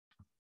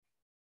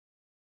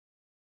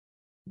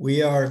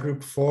We are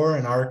group 4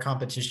 and our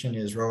competition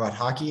is robot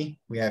hockey.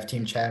 We have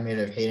team Chad made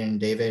of Hayden and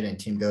David and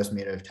team Ghost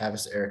made of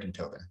Tavis, Eric, and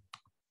Tobin.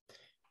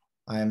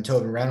 I am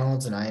Tobin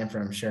Reynolds and I am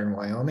from Sharon,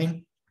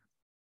 Wyoming.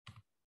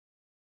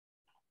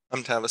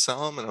 I'm Tavis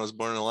Salem and I was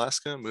born in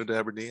Alaska, moved to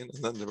Aberdeen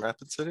and then to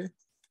Rapid City.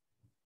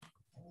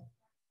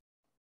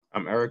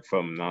 I'm Eric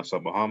from Nassau,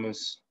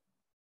 Bahamas.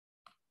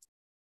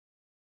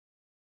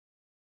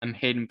 I'm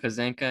Hayden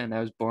Pazanka and I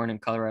was born in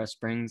Colorado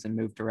Springs and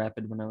moved to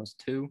Rapid when I was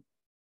 2.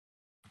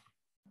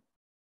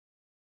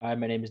 Hi,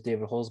 my name is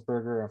David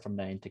Holzberger. I'm from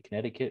Niantic,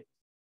 Connecticut.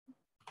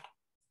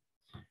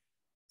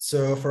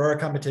 So for our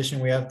competition,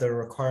 we have the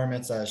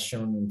requirements as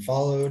shown and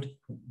followed.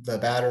 The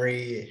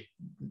battery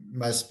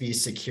must be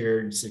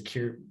securely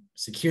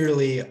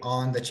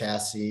on the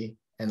chassis,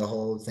 and the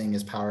whole thing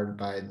is powered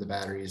by the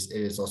batteries.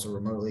 It is also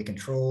remotely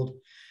controlled.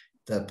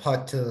 The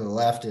puck to the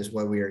left is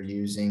what we are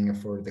using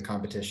for the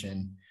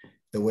competition.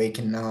 The weight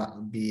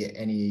cannot be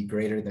any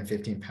greater than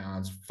 15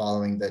 pounds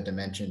following the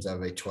dimensions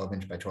of a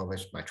 12-inch by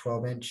 12-inch by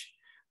 12-inch.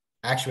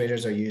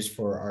 Actuators are used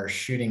for our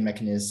shooting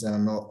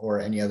mechanism or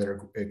any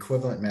other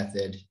equivalent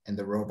method, and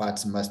the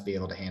robots must be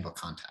able to handle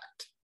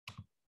contact.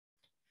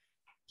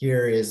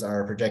 Here is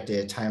our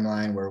projected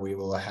timeline where we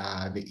will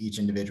have each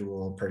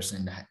individual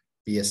person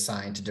be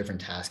assigned to different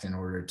tasks in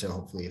order to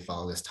hopefully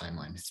follow this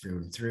timeline through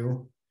and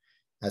through,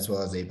 as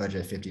well as a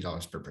budget of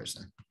 $50 per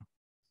person.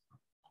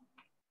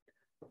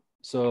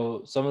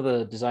 So some of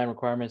the design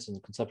requirements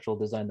and conceptual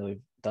design that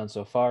we've done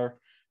so far,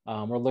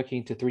 we're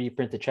looking to 3D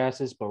print the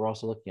chassis, but we're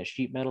also looking at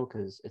sheet metal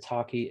because it's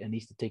hockey and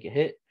needs to take a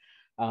hit.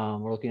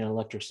 We're looking at an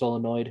electric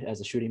solenoid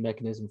as a shooting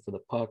mechanism for the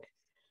puck.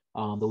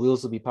 The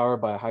wheels will be powered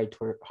by a high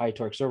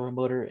torque servo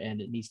motor, and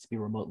it needs to be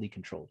remotely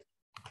controlled.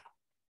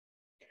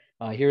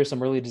 Here are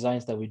some early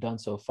designs that we've done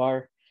so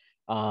far.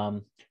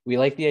 We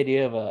like the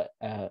idea of a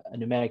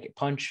pneumatic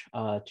punch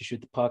to shoot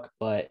the puck,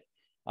 but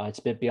it's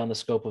a bit beyond the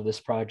scope of this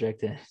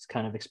project, and it's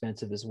kind of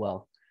expensive as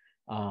well.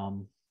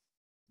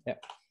 Yeah.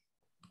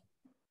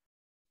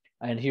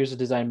 And here's a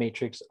design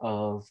matrix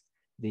of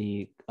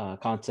the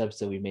concepts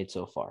that we've made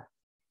so far.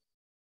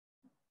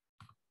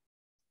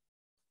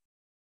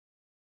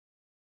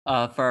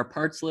 For our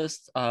parts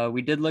list,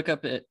 we did look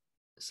up at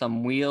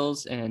some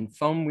wheels and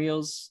foam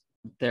wheels.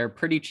 They're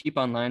pretty cheap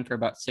online for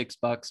about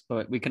 $6,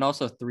 but we can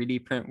also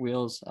 3D print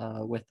wheels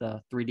with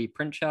a 3D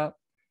print shop.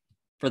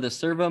 For the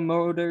servo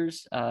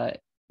motors,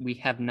 we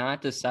have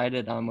not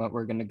decided on what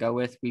we're going to go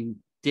with. We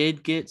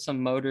did get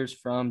some motors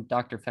from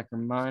Dr.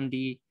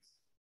 Feckermandi,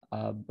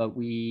 but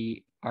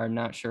we are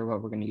not sure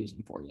what we're going to use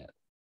them for yet.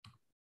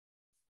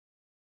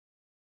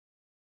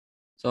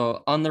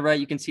 So on the right,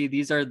 you can see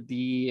these are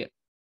the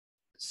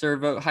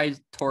high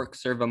torque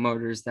servo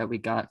motors that we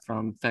got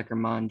from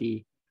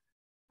Feckermandi.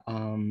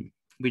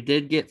 We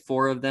did get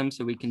 4 of them,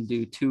 so we can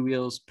do 2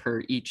 wheels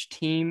per each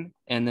team.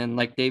 And then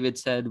like David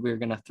said, we're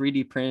going to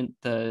 3D print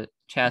the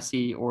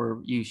chassis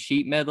or use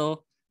sheet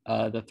metal.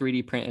 The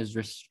 3D print is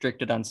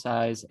restricted on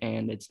size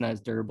and it's not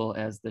as durable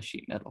as the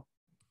sheet metal.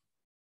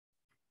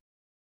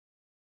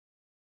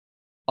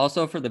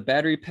 Also for the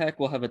battery pack,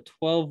 we'll have a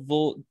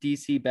 12-volt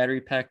DC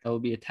battery pack that will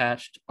be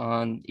attached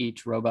on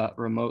each robot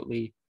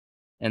remotely.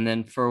 And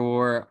then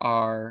for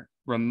our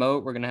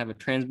remote, we're going to have a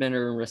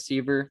transmitter and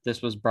receiver.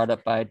 This was brought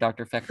up by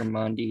Dr.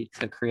 Feckermandi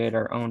to create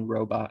our own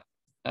robot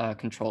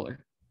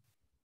controller.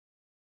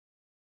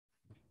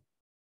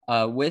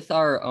 With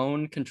our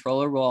own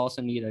controller, we'll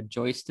also need a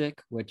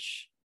joystick,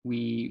 which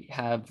we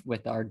have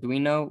with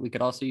Arduino. We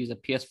could also use a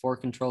PS4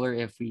 controller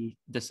if we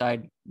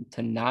decide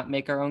to not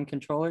make our own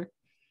controller.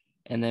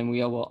 And then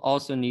we will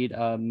also need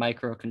a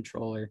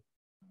microcontroller.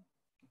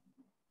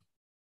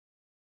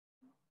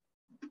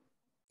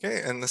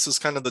 Okay, and this is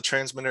kind of the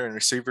transmitter and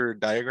receiver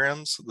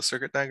diagrams, the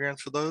circuit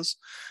diagrams for those.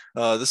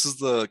 This is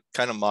the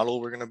kind of model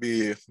we're going to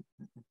be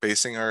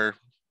basing our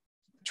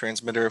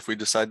transmitter if we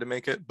decide to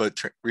make it,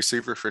 but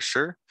receiver for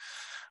sure.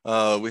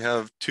 We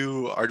have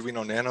 2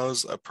 Arduino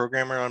Nanos, a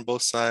programmer on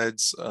both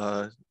sides.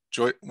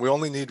 We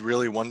only need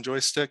really 1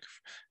 joystick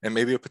and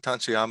maybe a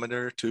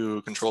potentiometer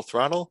to control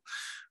throttle,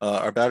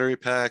 our battery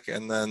pack,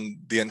 and then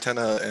the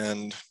antenna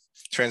and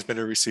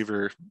transmitter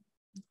receiver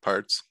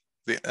parts,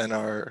 the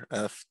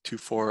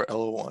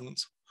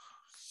NRF24L01s.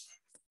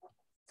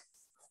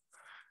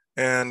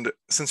 And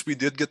since we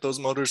did get those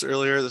motors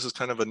earlier, this is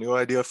kind of a new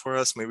idea for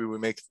us. Maybe we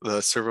make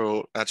the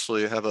servo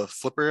actually have a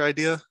flipper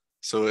idea.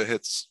 So it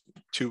hits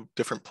 2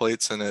 different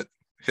plates and it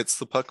hits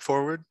the puck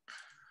forward.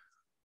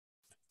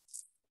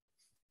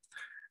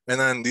 And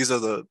then this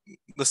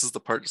is the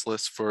parts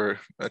list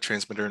for a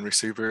transmitter and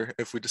receiver.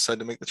 If we decide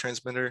to make the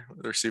transmitter,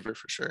 the receiver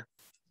for sure.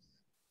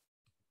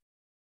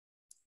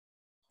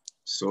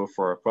 So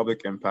for our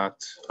public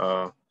impact,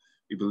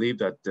 we believe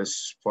that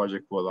this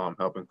project will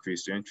help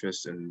increase the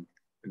interest in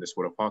the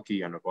sport of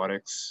hockey and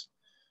robotics,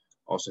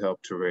 also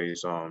help to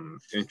raise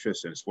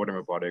interest in sport and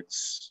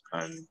robotics,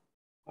 and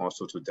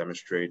also to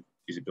demonstrate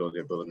feasibility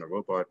of building a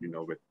robot,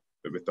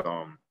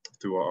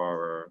 through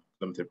our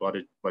limited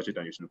budget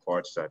and using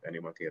parts that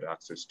anyone can get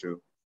access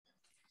to.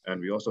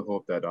 And we also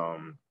hope that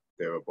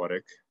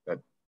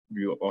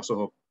we also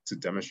hope to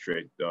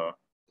demonstrate the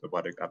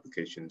robotic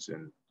applications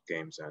in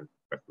games and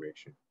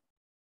recreation.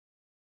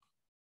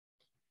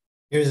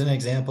 Here's an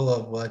example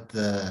of what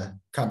the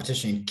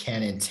competition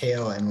can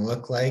entail and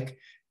look like,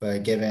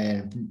 but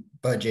given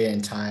budget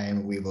and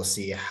time, we will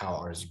see how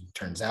ours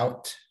turns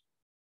out.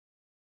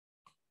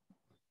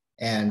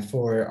 And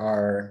for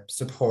our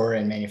support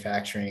and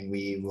manufacturing,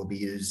 we will be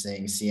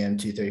using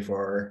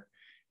CM234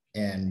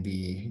 and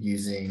be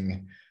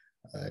using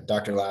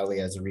Dr. Lowley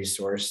as a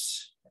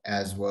resource,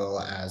 as well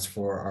as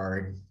for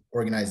our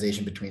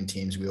organization between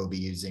teams, we will be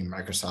using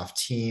Microsoft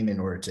Team in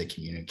order to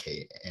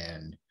communicate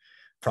and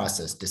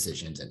process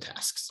decisions and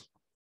tasks.